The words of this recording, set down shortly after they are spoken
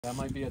That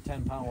might be a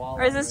 10-pound walleye.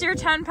 Or is this your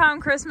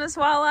 10-pound Christmas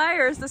walleye,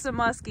 or is this a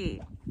muskie?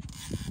 I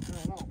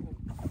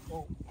don't know.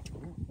 Oh.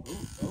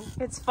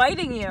 It's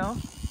fighting you. I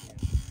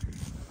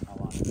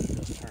want to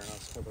just turn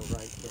us to the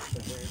right just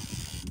a hair.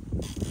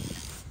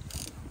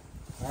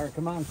 All right,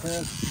 come on,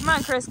 Chris. Come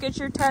on, Chris, get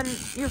your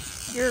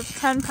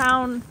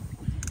 10-pound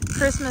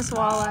Christmas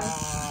walleye.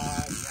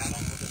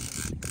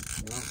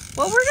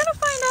 Well, we're gonna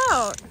find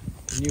out.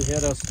 Can you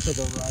hit us to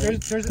the right?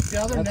 There's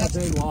the other net. That's a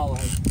big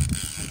walleye.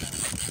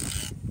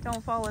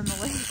 Don't fall in the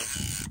lake.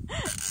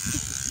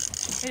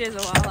 It is a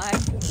walleye.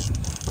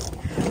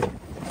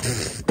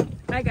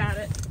 I got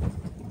it.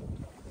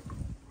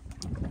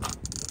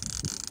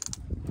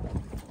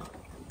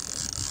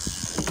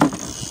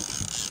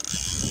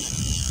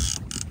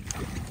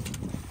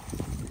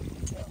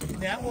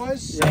 That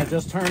was. Yeah,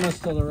 just turn us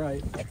to the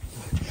right.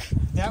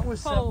 That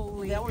was.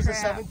 Holy that was a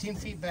crap. 17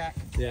 feet back.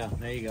 Yeah,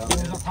 there you go. It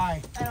was up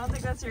high. I don't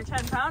think that's your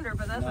 10-pounder,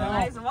 but that's No. a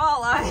nice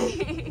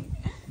walleye.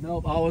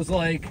 Nope, I was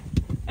like,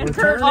 And we're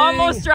Kurt turning. almost